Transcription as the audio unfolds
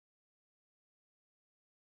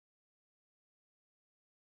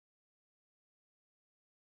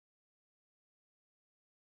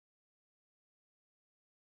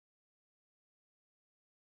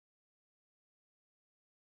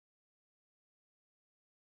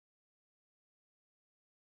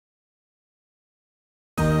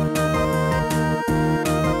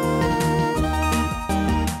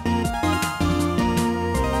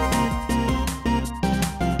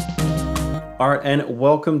All right, and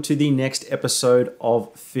welcome to the next episode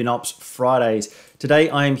of FinOps Fridays. Today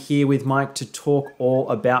I am here with Mike to talk all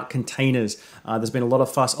about containers. There's been a lot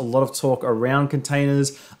of fuss, a lot of talk around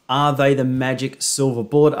containers. Are they the magic silver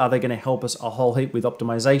bullet? Are they going to help us a whole heap with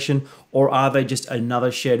optimization? Or are they just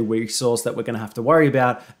another shared resource that we're going to have to worry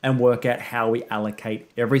about and work out how we allocate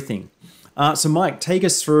everything? So Mike, take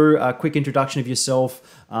us through a quick introduction of yourself,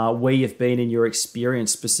 where you've been in your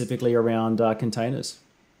experience specifically around containers.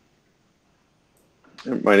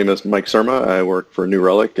 My name is Mike Surma. I work for New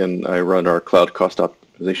Relic and I run our cloud cost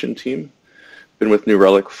optimization team. Been with New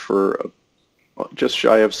Relic for just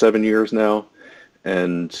shy of 7 years now,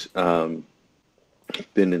 and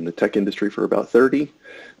been in the tech industry for about 30.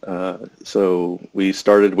 So we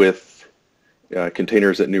started with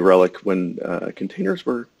containers at New Relic when containers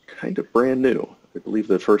were kind of brand new. I believe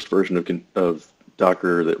the first version of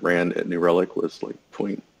Docker that ran at New Relic was like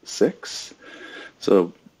 0.6.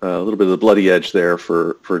 So a little bit of the bloody edge there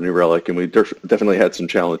for New Relic, and we definitely had some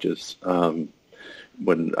challenges.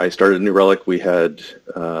 When I started New Relic, we had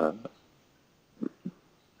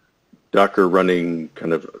Docker running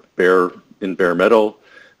kind of bare metal,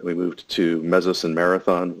 and we moved to Mesos and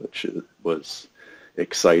Marathon, which was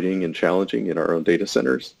exciting and challenging in our own data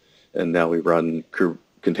centers. And now we run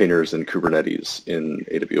containers and Kubernetes in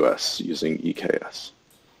AWS using EKS.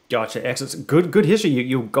 Gotcha, excellent. Good history.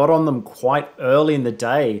 You got on them quite early in the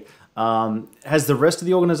day. Has the rest of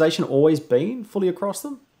the organization always been fully across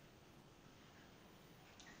them?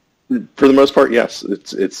 For the most part, yes.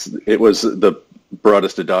 It was the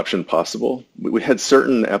broadest adoption possible. We had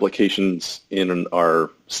certain applications in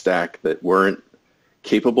our stack that weren't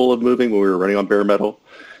capable of moving when we were running on bare metal.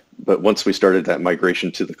 But once we started that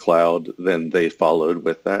migration to the cloud, then they followed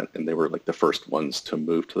with that, and they were like the first ones to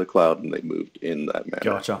move to the cloud, and they moved in that manner.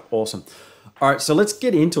 Gotcha. Awesome. All right, so let's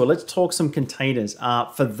get into it. Let's talk some containers.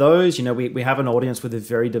 For those, we have an audience with a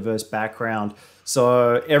very diverse background.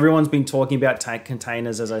 So everyone's been talking about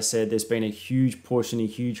containers. As I said, there's been a huge push and a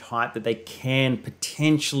huge hype that they can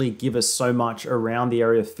potentially give us so much around the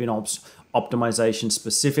area of FinOps optimization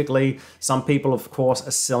specifically. Some people, of course,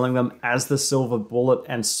 are selling them as the silver bullet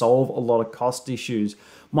and solve a lot of cost issues.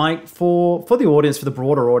 Mike, for the audience, for the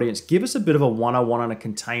broader audience, give us a bit of a 101 on a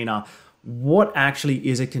container. What actually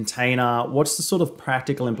is a container? What's the sort of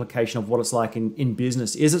practical implication of what it's like in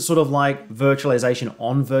business? Is it sort of like virtualization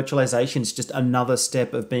on virtualization? It's just another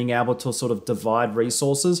step of being able to sort of divide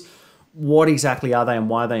resources. What exactly are they and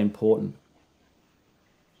why are they important?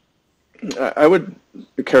 I would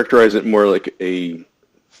characterize it more like a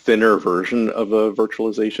thinner version of a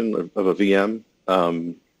virtualization of a VM,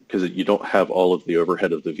 because you don't have all of the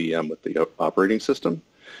overhead of the VM with the operating system.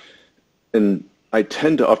 And I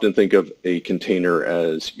tend to often think of a container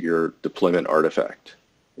as your deployment artifact.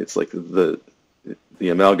 It's like the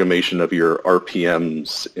amalgamation of your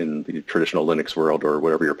RPMs in the traditional Linux world, or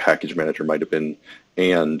whatever your package manager might have been,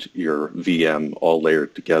 and your VM all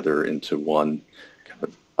layered together into one kind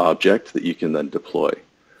of object that you can then deploy.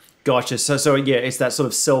 Gotcha. So yeah, it's that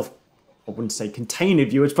sort of I wouldn't say container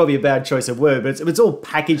view, it's probably a bad choice of word, but it's all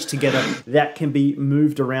packaged together that can be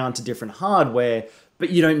moved around to different hardware, but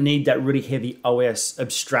you don't need that really heavy OS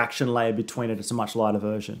abstraction layer between it. It's a much lighter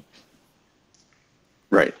version.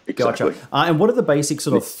 Right, exactly. Gotcha. And what are the basic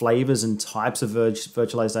sort of flavors and types of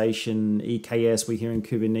virtualization, EKS, we hear in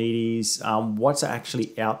Kubernetes? What's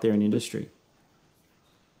actually out there in industry?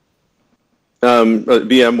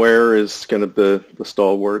 VMware is kind of the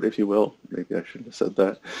stalwart, if you will. Maybe I shouldn't have said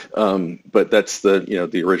that. But that's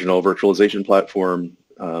the original virtualization platform.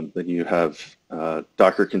 Then you have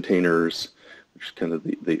Docker containers, which is kind of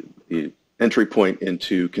the entry point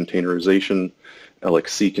into containerization.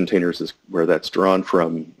 LXC containers is where that's drawn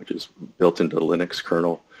from, which is built into the Linux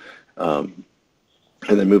kernel. And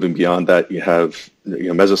then moving beyond that, you have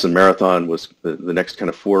Mesos and Marathon was the next kind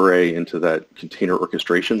of foray into that container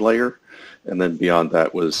orchestration layer. And then beyond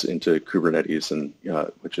that was into Kubernetes, and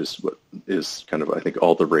which is what is kind of, I think,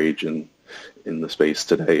 all the rage in the space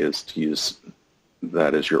today, is to use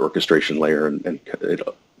that as your orchestration layer, and it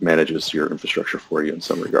manages your infrastructure for you in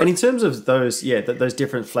some regard. And in terms of those, those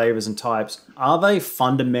different flavors and types, are they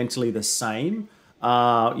fundamentally the same?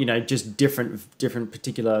 Just different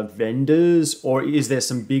particular vendors, or is there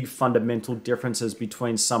some big fundamental differences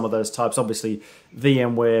between some of those types? Obviously,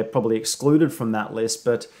 VMware probably excluded from that list,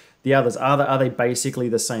 but the others, are they basically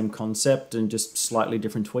the same concept and just slightly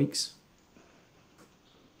different tweaks?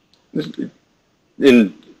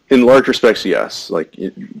 In large respects, yes. Like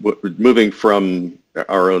moving from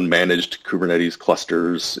our own managed Kubernetes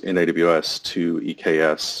clusters in AWS to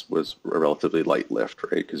EKS was a relatively light lift,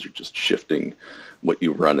 right? Because you're just shifting what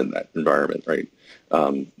you run in that environment, right?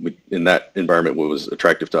 In that environment, what was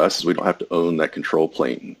attractive to us is we don't have to own that control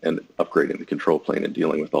plane and upgrading the control plane and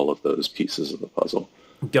dealing with all of those pieces of the puzzle.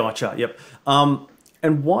 Gotcha. Yep.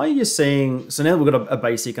 And why are you seeing, so now we've got a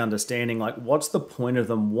basic understanding, like what's the point of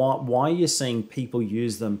them? Why are you seeing people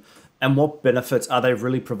use them? And what benefits are they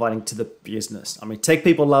really providing to the business? I mean, tech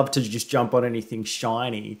people love to just jump on anything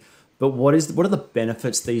shiny, but what are the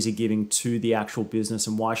benefits these are giving to the actual business,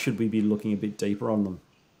 and why should we be looking a bit deeper on them?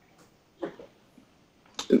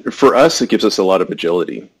 For us, it gives us a lot of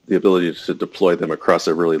agility, the ability to deploy them across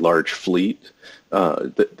a really large fleet.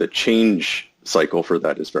 The change cycle for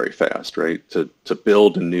that is very fast, right? To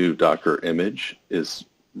build a new Docker image is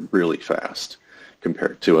really fast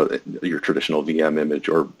compared to your traditional VM image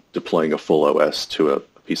or deploying a full OS to a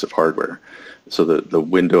piece of hardware. So the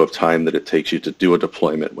window of time that it takes you to do a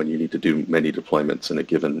deployment when you need to do many deployments in a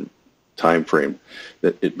given time frame,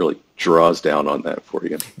 that it really draws down on that for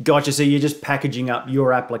you. Gotcha. So you're just packaging up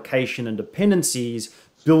your application and dependencies,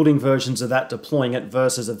 building versions of that, deploying it,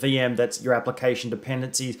 versus a VM that's your application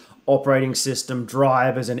dependencies, operating system,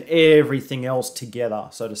 drivers, and everything else together,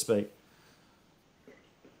 so to speak.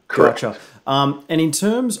 Correct. Gotcha. And in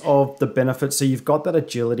terms of the benefits, so you've got that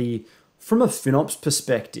agility. From a FinOps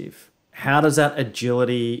perspective, how does that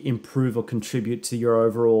agility improve or contribute to your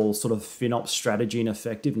overall sort of FinOps strategy and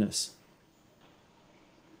effectiveness?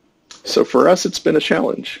 So for us, it's been a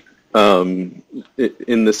challenge in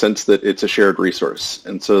the sense that it's a shared resource.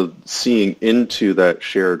 And so seeing into that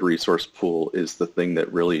shared resource pool is the thing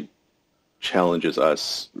that really challenges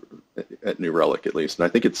us at New Relic, at least. And I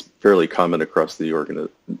think it's fairly common across the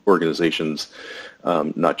organizations,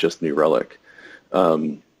 not just New Relic.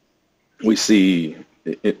 We see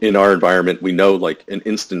in our environment, we know like an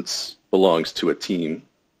instance belongs to a team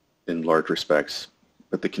in large respects,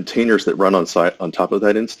 but the containers that run on top of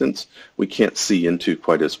that instance, we can't see into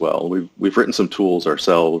quite as well. We've written some tools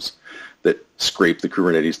ourselves that scrape the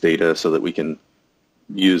Kubernetes data so that we can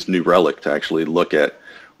use New Relic to actually look at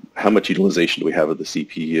how much utilization do we have of the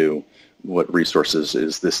CPU, what resources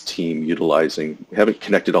is this team utilizing. We haven't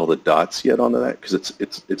connected all the dots yet onto that because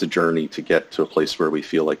it's a journey to get to a place where we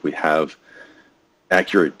feel like we have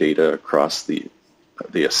accurate data across the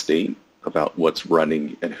estate about what's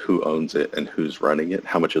running and who owns it and who's running it,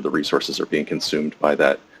 how much of the resources are being consumed by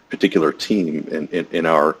that particular team in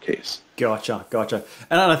our case. Gotcha.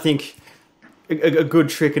 And I think a good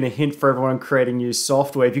trick and a hint for everyone creating new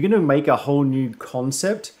software, if you're going to make a whole new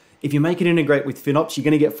concept, if you make it integrate with FinOps, you're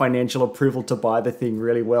going to get financial approval to buy the thing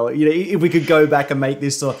really well. You know, if we could go back and make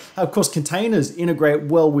this, of course, containers integrate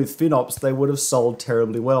well with FinOps, they would have sold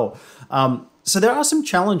terribly well. So there are some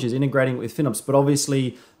challenges integrating with FinOps, but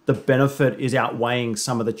obviously the benefit is outweighing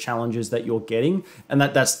some of the challenges that you're getting, and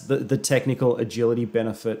that's the technical agility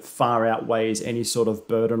benefit far outweighs any sort of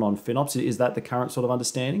burden on FinOps. Is that the current sort of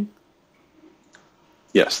understanding?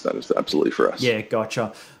 Yes, that is absolutely for us. Yeah,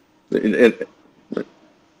 gotcha. And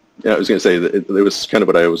yeah, I was going to say that it was kind of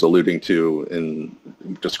what I was alluding to in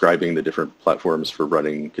describing the different platforms for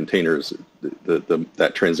running containers.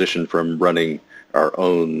 That transition from running our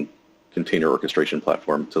own container orchestration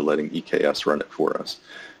platform to letting EKS run it for us.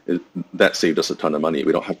 That saved us a ton of money.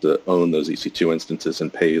 We don't have to own those EC2 instances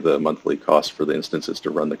and pay the monthly cost for the instances to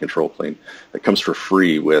run the control plane. That comes for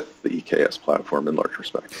free with the EKS platform in large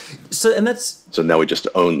respect. So now we just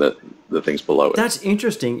own the things below it. That's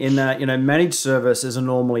interesting in that, you know, managed services are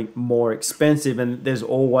normally more expensive, and there's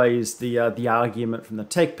always the argument from the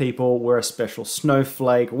tech people, we're a special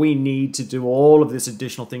snowflake, we need to do all of this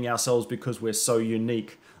additional thing ourselves because we're so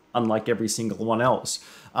unique, unlike every single one else.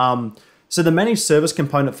 So the managed service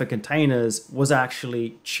component for containers was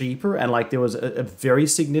actually cheaper, and like there was a very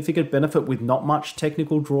significant benefit with not much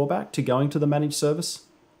technical drawback to going to the managed service.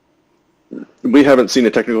 We haven't seen a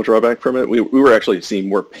technical drawback from it. We were actually seeing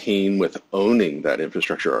more pain with owning that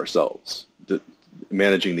infrastructure ourselves,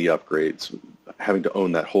 managing the upgrades, having to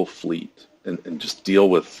own that whole fleet, and just deal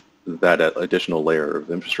with that additional layer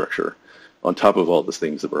of infrastructure on top of all the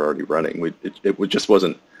things that were already running. It just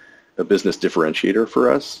wasn't a business differentiator for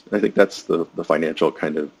us. I think that's the financial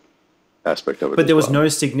kind of aspect of it. But there was no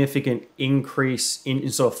significant increase in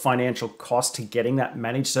sort of financial cost to getting that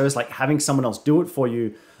managed service, like having someone else do it for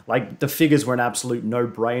you. Like the figures were an absolute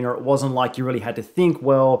no-brainer. It wasn't like you really had to think,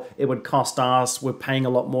 well, it would cost us, we're paying a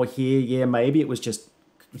lot more here. Yeah, maybe. It was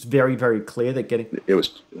very, very clear that getting... It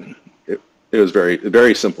was very,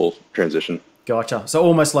 very simple transition. Gotcha. So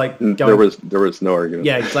almost like going, there was no argument.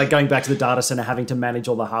 Yeah, like going back to the data center, having to manage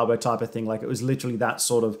all the hardware type of thing. Like it was literally that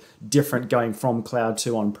sort of different going from cloud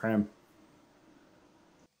to on-prem.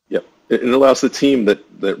 Yep. It allows the team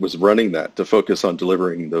that was running that to focus on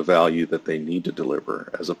delivering the value that they need to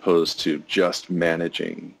deliver, as opposed to just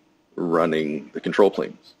running the control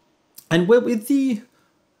planes. And with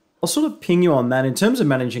I'll sort of ping you on that in terms of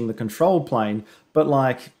managing the control plane, but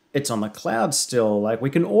like it's on the cloud still. Like we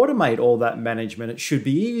can automate all that management. It should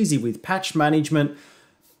be easy with patch management.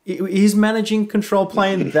 Is managing control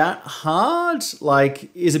plane that hard?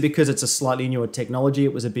 Like, is it because it's a slightly newer technology?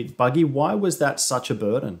 It was a bit buggy. Why was that such a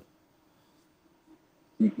burden?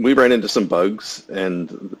 We ran into some bugs,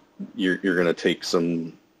 and you're going to take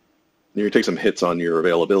some hits on your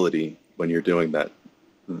availability when you're doing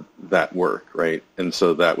that work, right? And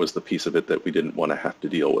so that was the piece of it that we didn't want to have to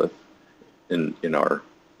deal with in our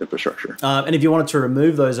infrastructure. And if you wanted to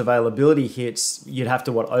remove those availability hits, you'd have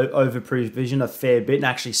to over provision a fair bit and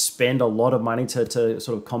actually spend a lot of money to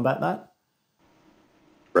sort of combat that.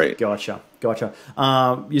 Right. Gotcha.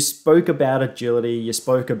 You spoke about agility. You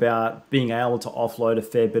spoke about being able to offload a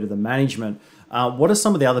fair bit of the management. What are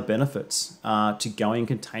some of the other benefits to going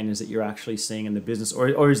containers that you're actually seeing in the business?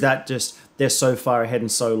 Or is that just they're so far ahead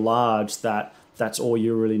and so large that that's all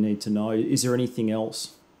you really need to know? Is there anything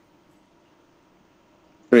else?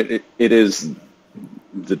 I mean, it is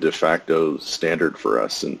the de facto standard for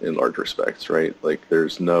us in large respects, right? Like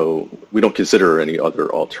we don't consider any other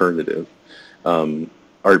alternative.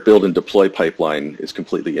 Our build and deploy pipeline is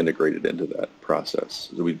completely integrated into that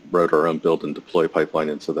process. So we wrote our own build and deploy pipeline,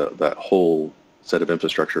 and so that whole set of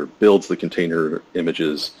infrastructure builds the container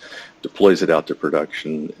images, deploys it out to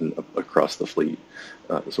production and across the fleet.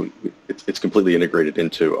 So it's completely integrated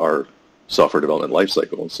into our software development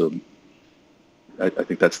lifecycle. So I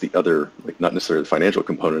think that's the other, like, not necessarily the financial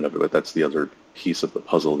component of it, but that's the other piece of the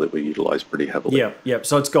puzzle that we utilize pretty heavily. Yeah.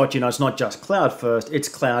 So it's got, it's not just cloud first, it's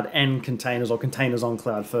cloud and containers, or containers on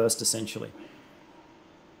cloud first, essentially.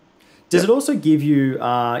 Does it also give you,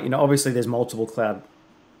 obviously there's multiple cloud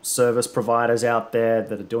service providers out there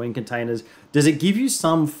that are doing containers. Does it give you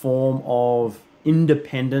some form of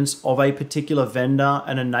independence of a particular vendor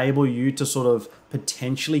and enable you to sort of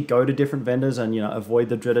potentially go to different vendors and avoid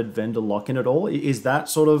the dreaded vendor lock-in at all? Is that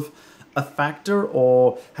sort of a factor,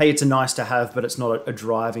 or hey, it's a nice to have but it's not a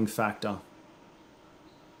driving factor?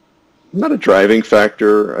 Not a driving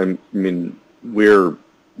factor. I mean, we're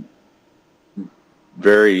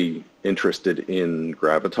very interested in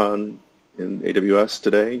Graviton in AWS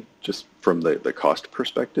today, just from the cost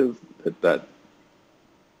perspective that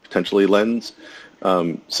potentially lends.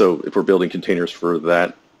 So if we're building containers for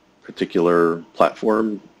that particular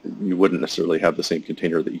platform, you wouldn't necessarily have the same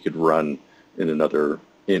container that you could run in another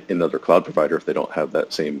cloud provider if they don't have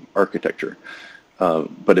that same architecture.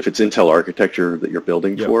 But if it's Intel architecture that you're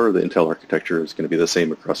building for, the Intel architecture is going to be the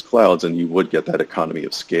same across clouds, and you would get that economy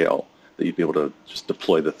of scale that you'd be able to just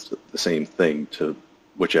deploy the same thing to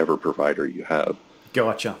whichever provider you have.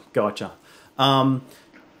 Gotcha.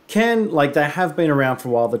 They have been around for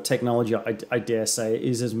a while. The technology, I dare say,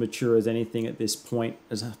 is as mature as anything at this point,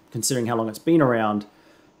 as considering how long it's been around.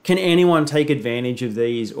 Can anyone take advantage of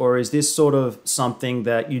these, or is this sort of something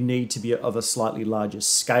that you need to be of a slightly larger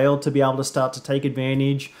scale to be able to start to take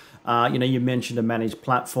advantage? You mentioned a managed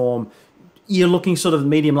platform. You're looking sort of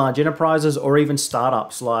medium, large enterprises, or even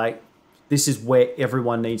startups. Like, this is where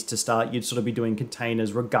everyone needs to start. You'd sort of be doing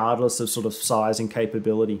containers regardless of sort of size and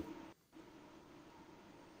capability.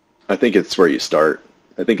 I think it's where you start.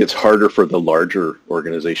 I think it's harder for the larger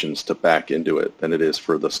organizations to back into it than it is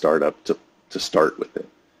for the startup to start with it.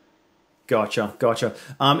 Gotcha.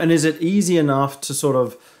 And is it easy enough to sort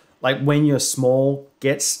of, like, when you're small,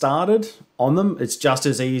 get started on them? It's just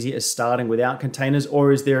as easy as starting without containers,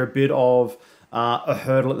 or is there a bit of a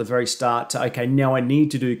hurdle at the very start to, okay, now I need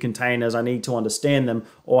to do containers, I need to understand them,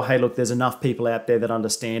 or hey, look, there's enough people out there that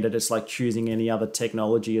understand it. It's like choosing any other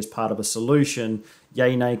technology as part of a solution,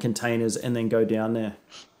 yay, nay, containers, and then go down there?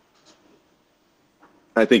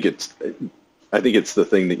 I think it's the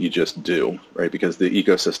thing that you just do, right? Because the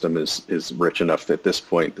ecosystem is rich enough at this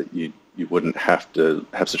point that you wouldn't have to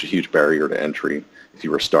have such a huge barrier to entry if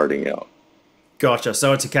you were starting out. Gotcha.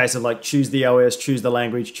 So it's a case of like choose the OS, choose the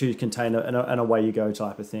language, choose container, and away you go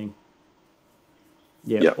type of thing.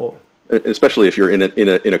 Yeah. Especially if you're in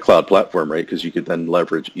a cloud platform, right? Because you could then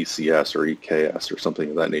leverage ECS or EKS or something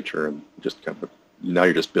of that nature, and just kind of now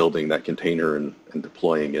you're just building that container and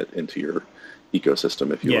deploying it into your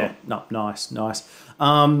ecosystem, if you will. Yeah. No, nice.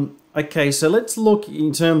 Okay, so let's look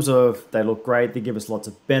in terms of, they look great, they give us lots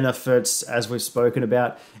of benefits, as we've spoken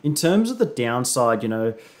about. In terms of the downside,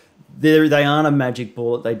 they aren't a magic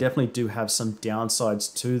bullet. They definitely do have some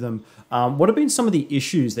downsides to them. What have been some of the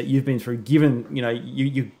issues that you've been through, given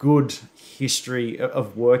your good history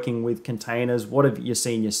of working with containers? What have you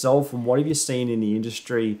seen yourself, and what have you seen in the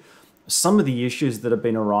industry? Some of the issues that have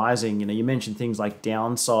been arising. You mentioned things like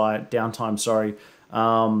downtime. Sorry.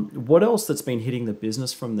 What else that's been hitting the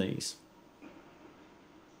business from these?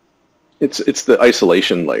 It's the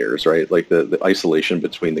isolation layers, right? Like the isolation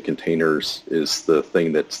between the containers is the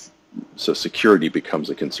thing so security becomes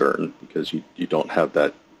a concern, because you don't have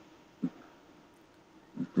that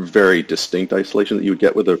very distinct isolation that you would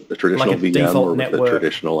get with a traditional like a VM or with network. a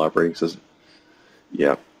traditional operating system.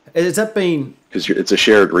 Yeah. Has that been... Because it's a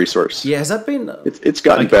shared resource. Yeah, has that been... It's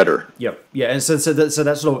gotten better. Yep. Yeah, and so that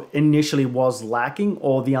sort of initially was lacking,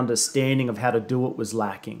 or the understanding of how to do it was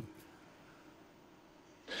lacking?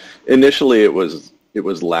 Initially, it was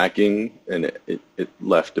lacking, and it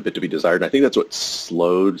left a bit to be desired. And I think that's what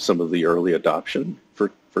slowed some of the early adoption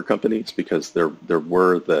for companies, because there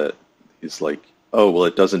were these like, oh, well,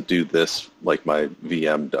 it doesn't do this like my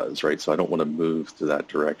VM does, right? So I don't want to move to that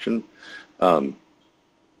direction.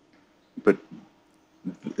 But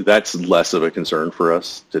that's less of a concern for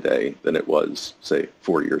us today than it was, say,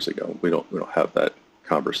 4 years ago. We don't have that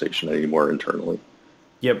conversation anymore internally.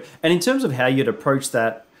 Yep. And in terms of how you'd approach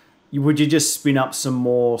that, would you just spin up some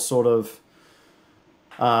more sort of,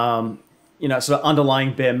 sort of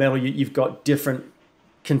underlying bare metal? You've got different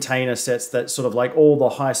container sets that sort of like all the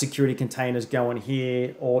high security containers go in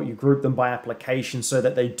here, or you group them by application so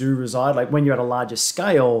that they do reside. Like when you're at a larger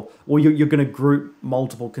scale, well, you're going to group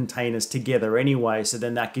multiple containers together anyway. So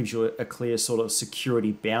then that gives you a clear sort of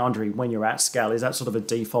security boundary when you're at scale. Is that sort of a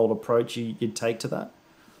default approach you'd take to that?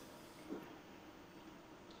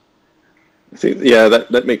 I think, yeah,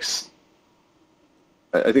 that makes...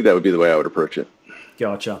 I think that would be the way I would approach it.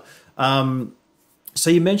 Gotcha. So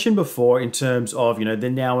you mentioned before in terms of, they're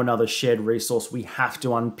now another shared resource we have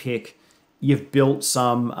to unpick. You've built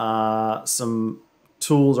some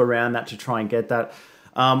tools around that to try and get that.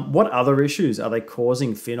 What other issues are they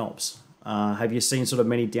causing FinOps? Have you seen sort of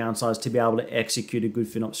many downsides to be able to execute a good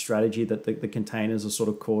FinOps strategy that the containers are sort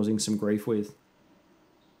of causing some grief with?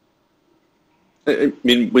 I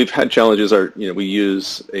mean, we've had challenges. We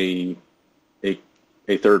use a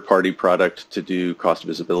third-party product to do cost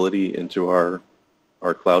visibility into our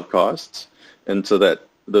cloud costs, and so that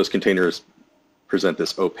those containers present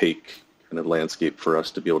this opaque kind of landscape for us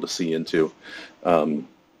to be able to see into, and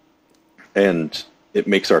it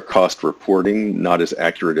makes our cost reporting not as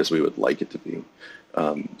accurate as we would like it to be.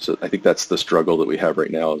 So I think that's the struggle that we have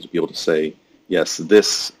right now, is to be able to say, yes,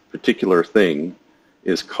 this particular thing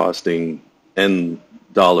is costing N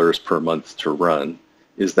dollars per month to run.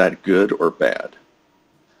 Is that good or bad?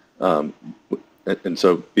 And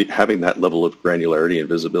so having that level of granularity and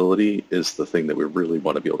visibility is the thing that we really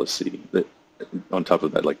want to be able to see. That on top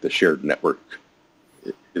of that, like the shared network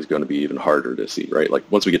is going to be even harder to see, right? Like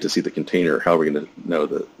once we get to see the container, how are we going to know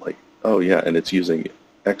that, like, oh yeah, and it's using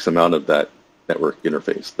X amount of that network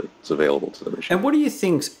interface that's available to the machine. And what do you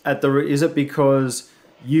think is it because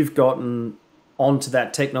you've gotten onto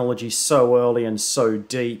that technology so early and so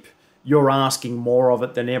deep, you're asking more of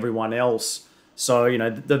it than everyone else? So,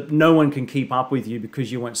 no one can keep up with you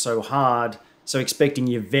because you went so hard. So expecting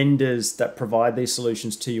your vendors that provide these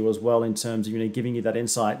solutions to you as well, in terms of, giving you that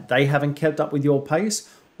insight, they haven't kept up with your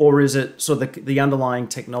pace? Or is it sort of the underlying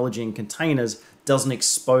technology in containers doesn't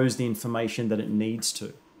expose the information that it needs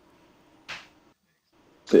to?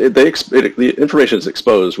 The information is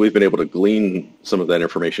exposed. We've been able to glean some of that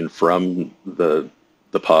information from the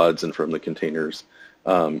pods and from the containers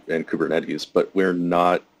and Kubernetes, but we're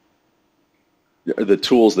not... The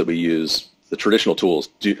tools that we use, the traditional tools,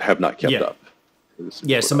 have not kept up.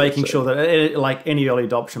 So making sure that, like any early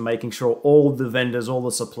adoption, making sure all the vendors, all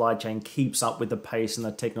the supply chain keeps up with the pace and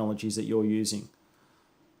the technologies that you're using.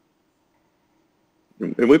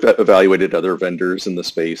 And we've evaluated other vendors in the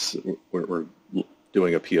space. We're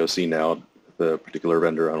doing a POC now with a particular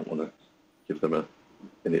vendor. I don't want to give them a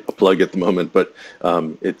plug at the moment, but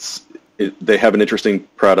they have an interesting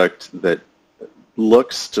product that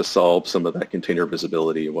looks to solve some of that container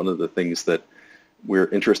visibility. One of the things that we're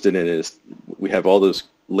interested in is we have all those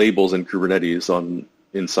labels in Kubernetes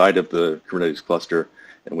inside of the Kubernetes cluster,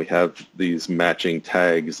 and we have these matching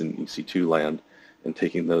tags in EC2 land, and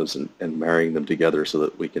taking those and marrying them together so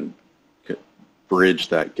that we can bridge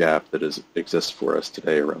that gap that exists for us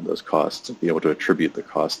today around those costs and be able to attribute the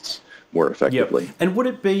costs more effectively. Yep. And would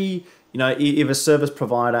it be, if a service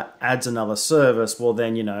provider adds another service, well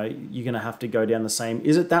then, you're going to have to go down the same.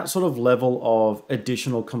 Is it that sort of level of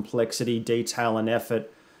additional complexity, detail, and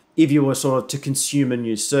effort if you were sort of to consume a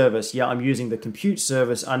new service, yeah, I'm using the compute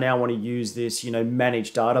service. I now want to use this,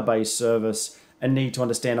 managed database service and need to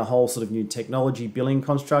understand a whole sort of new technology billing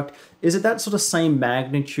construct. Is it that sort of same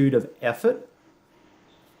magnitude of effort?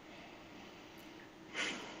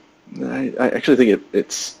 I actually think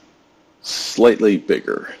it's slightly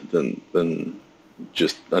bigger than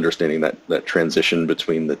just understanding that transition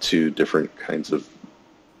between the two different kinds of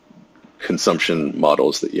consumption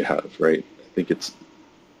models that you have, right? I think it's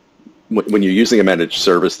when you're using a managed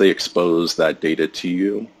service, they expose that data to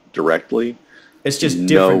you directly. It's just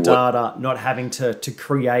different data, not having to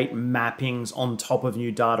create mappings on top of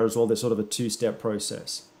new data as well. There's sort of a two-step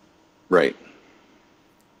process. Right.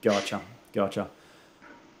 Gotcha.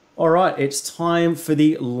 All right, it's time for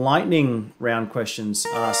the lightning round questions.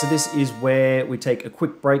 So this is where we take a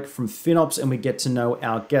quick break from FinOps and we get to know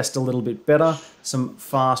our guest a little bit better. Some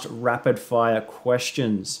fast, rapid-fire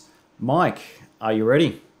questions. Mike, are you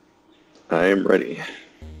ready? I am ready.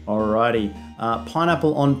 All righty.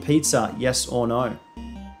 Pineapple on pizza, yes or no?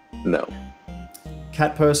 No.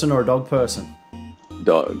 Cat person or a dog person?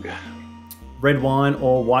 Dog. Red wine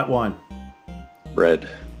or white wine? Red.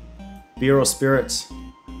 Beer or spirits?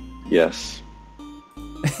 Yes.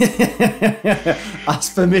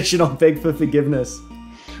 Ask permission or beg for forgiveness?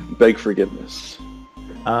 Beg forgiveness.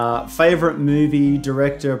 Favorite movie,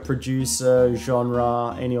 director, producer,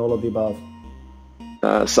 genre, any all of the above?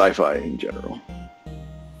 Sci-fi in general.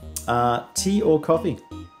 Tea or coffee?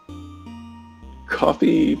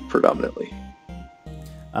 Coffee predominantly.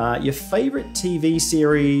 Your favorite TV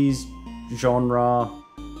series, genre?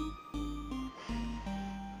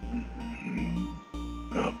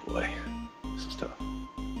 Oh boy, this is tough.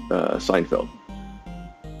 Seinfeld.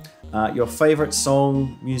 Your favorite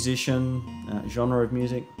song, musician, genre of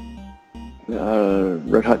music?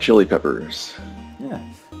 Red Hot Chili Peppers.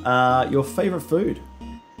 Yeah. Your favorite food?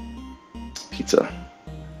 Pizza.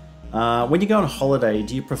 When you go on holiday,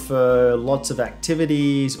 do you prefer lots of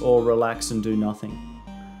activities or relax and do nothing?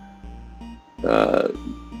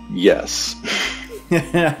 Yes.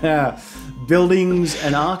 Buildings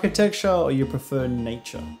and architecture, or you prefer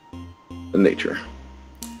nature? Nature.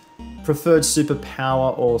 Preferred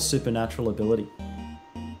superpower or supernatural ability?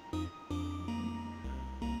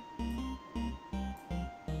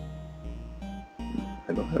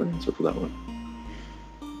 I don't have an answer for that one.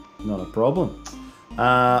 Not a problem.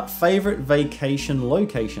 Favorite vacation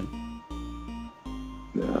location?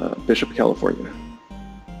 Bishop, California.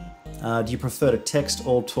 Do you prefer to text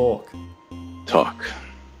or talk? Talk.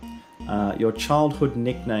 Your childhood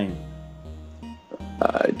nickname?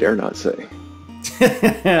 I dare not say.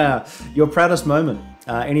 Your proudest moment?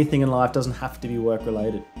 Anything in life doesn't have to be work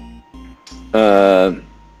related.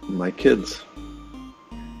 My kids.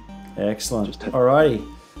 Excellent. Alrighty.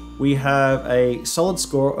 We have a solid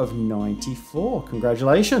score of 94.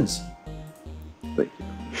 Congratulations. Thank you.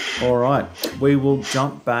 All right. We will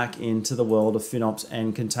jump back into the world of FinOps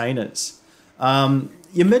and containers.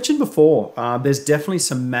 You mentioned before, there's definitely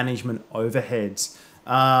some management overheads.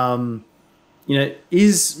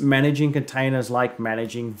 Is managing containers like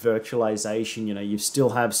managing virtualization? You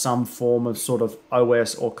still have some form of sort of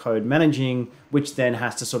OS or code managing, which then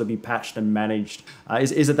has to sort of be patched and managed.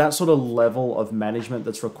 Is it that sort of level of management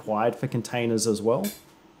that's required for containers as well?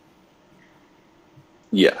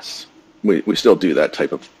 Yes, we still do that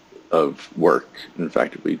type of work. In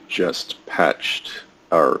fact, we just patched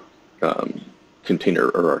our container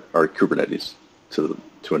or our Kubernetes to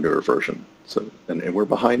a newer version. So and we're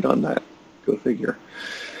behind on that. Go figure.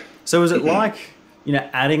 So is it like,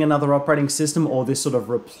 adding another operating system, or this sort of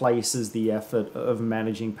replaces the effort of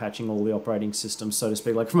managing, patching all the operating systems, so to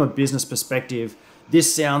speak? Like from a business perspective,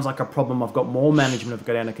 this sounds like a problem. I've got more management if I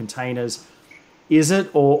go down to containers. Is it,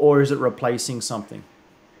 or is it replacing something?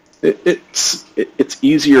 It's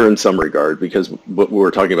easier in some regard, because what we're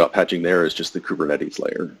talking about patching there is just the Kubernetes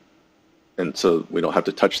layer. And so we don't have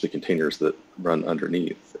to touch the containers that run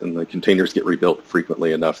underneath. And the containers get rebuilt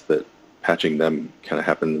frequently enough that patching them kind of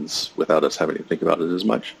happens without us having to think about it as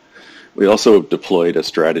much. We also deployed a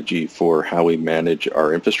strategy for how we manage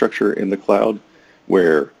our infrastructure in the cloud,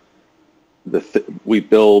 where we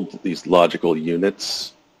build these logical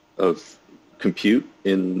units of compute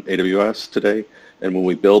in AWS today. And when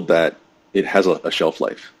we build that, it has a shelf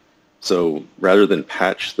life. So rather than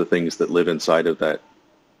patch the things that live inside of that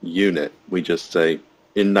unit, we just say,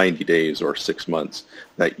 in 90 days or 6 months,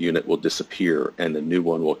 that unit will disappear and a new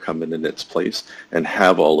one will come in its place and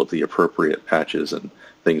have all of the appropriate patches and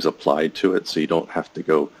things applied to it, so you don't have to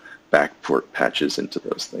go backport patches into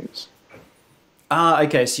those things.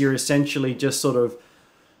 Okay, so you're essentially just sort of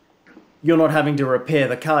you're not having to repair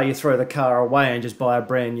the car. You throw the car away and just buy a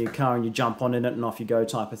brand new car and you jump on in it and off you go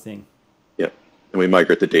type of thing. Yeah. And we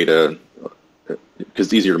migrate the data because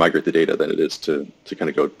it's easier to migrate the data than it is to kind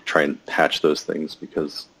of go try and hatch those things,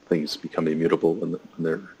 because things become immutable when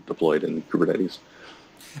they're deployed in Kubernetes.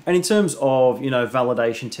 And in terms of,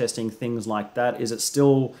 validation testing, things like that, is it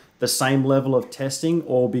still the same level of testing,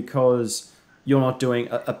 or because you're not doing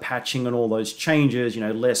a patching and all those changes,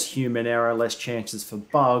 less human error, less chances for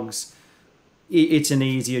bugs, it's an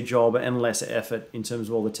easier job and less effort in terms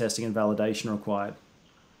of all the testing and validation required?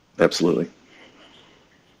 Absolutely.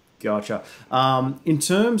 Gotcha. In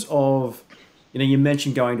terms of, you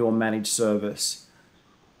mentioned going to a managed service.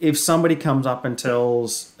 If somebody comes up and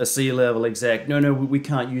tells a C-level exec, no, we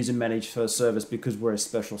can't use a managed service because we're a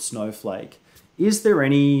special snowflake, is there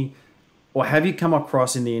any, or have you come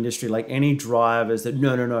across in the industry like any drivers that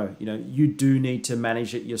no, you do need to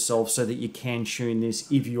manage it yourself so that you can tune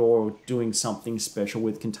this if you're doing something special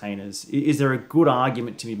with containers? Is there a good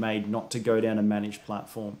argument to be made not to go down a managed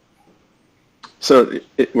platform? So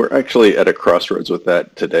we're actually at a crossroads with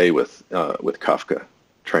that today with Kafka,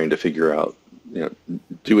 trying to figure out,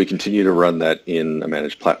 do we continue to run that in a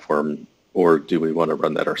managed platform, or do we want to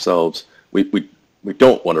run that ourselves? We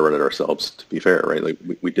don't want to run it ourselves, to be fair, right? Like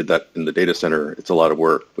we did that in the data center. It's a lot of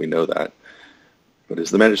work. We know that. But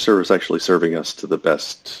is the managed service actually serving us to the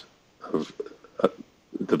best of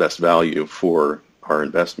the best value for our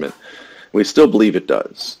investment? We still believe it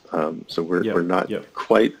does. So we're not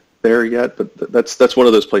quite there yet, but that's one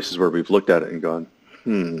of those places where we've looked at it and gone,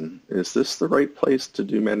 is this the right place to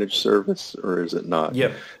do managed service, or is it not?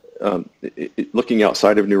 Yep. Looking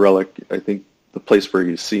outside of New Relic, I think the place where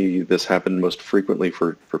you see this happen most frequently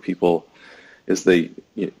for people is in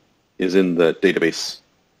the database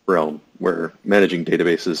realm, where managing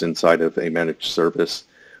databases inside of a managed service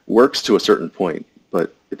works to a certain point,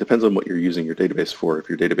 but it depends on what you're using your database for. If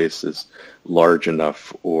your database is large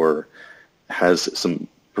enough or has some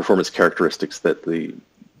performance characteristics that the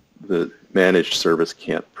managed service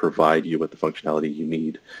can't provide you with the functionality you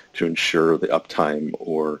need to ensure the uptime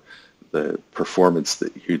or the performance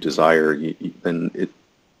that you desire, then it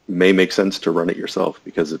may make sense to run it yourself,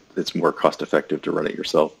 because it's more cost effective to run it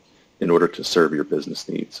yourself in order to serve your business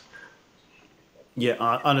needs. Yeah,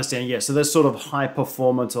 I understand. Yeah, so there's sort of high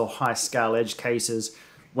performance or high scale edge cases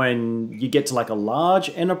when you get to like a large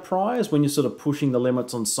enterprise, when you're sort of pushing the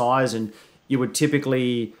limits on size, and you would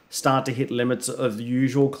typically start to hit limits of the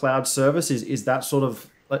usual cloud service. Is that sort of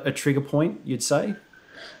a trigger point, you'd say?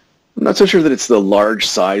 I'm not so sure that it's the large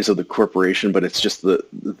size of the corporation, but it's just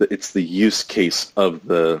it's the use case of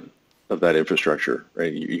that infrastructure,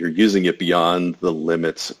 right? You're using it beyond the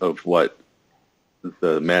limits of what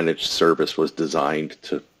the managed service was designed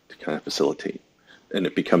to kind of facilitate, and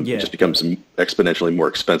it just becomes exponentially more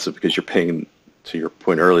expensive because you're paying. To your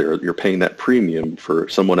point earlier, you're paying that premium for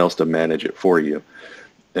someone else to manage it for you.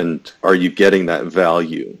 And are you getting that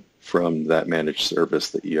value from that managed service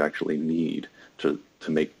that you actually need to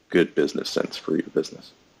make good business sense for your business?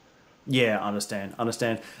 Yeah, understand.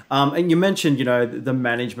 And you mentioned, the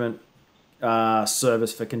management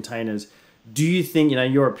service for containers. Do you think,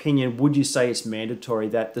 your opinion, would you say it's mandatory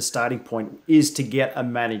that the starting point is to get a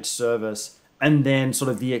managed service, and then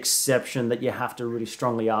sort of the exception that you have to really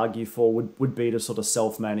strongly argue for would be to sort of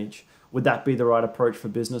self-manage? Would that be the right approach for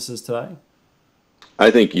businesses today?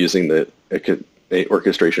 I think using a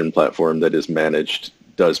orchestration platform that is managed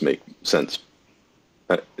does make sense.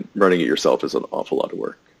 Running it yourself is an awful lot of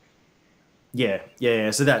work. Yeah.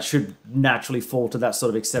 So that should naturally fall to that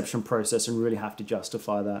sort of exception process and really have to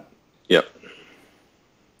justify that. Yep.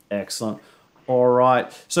 Excellent. All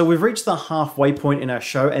right, so we've reached the halfway point in our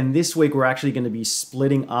show, and this week we're actually going to be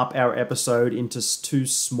splitting up our episode into two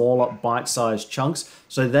smaller bite-sized chunks.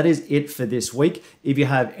 So that is it for this week. If you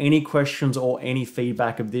have any questions or any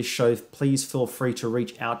feedback of this show, please feel free to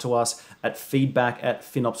reach out to us at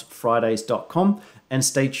feedback@finopsfridays.com, and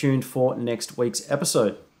stay tuned for next week's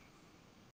episode.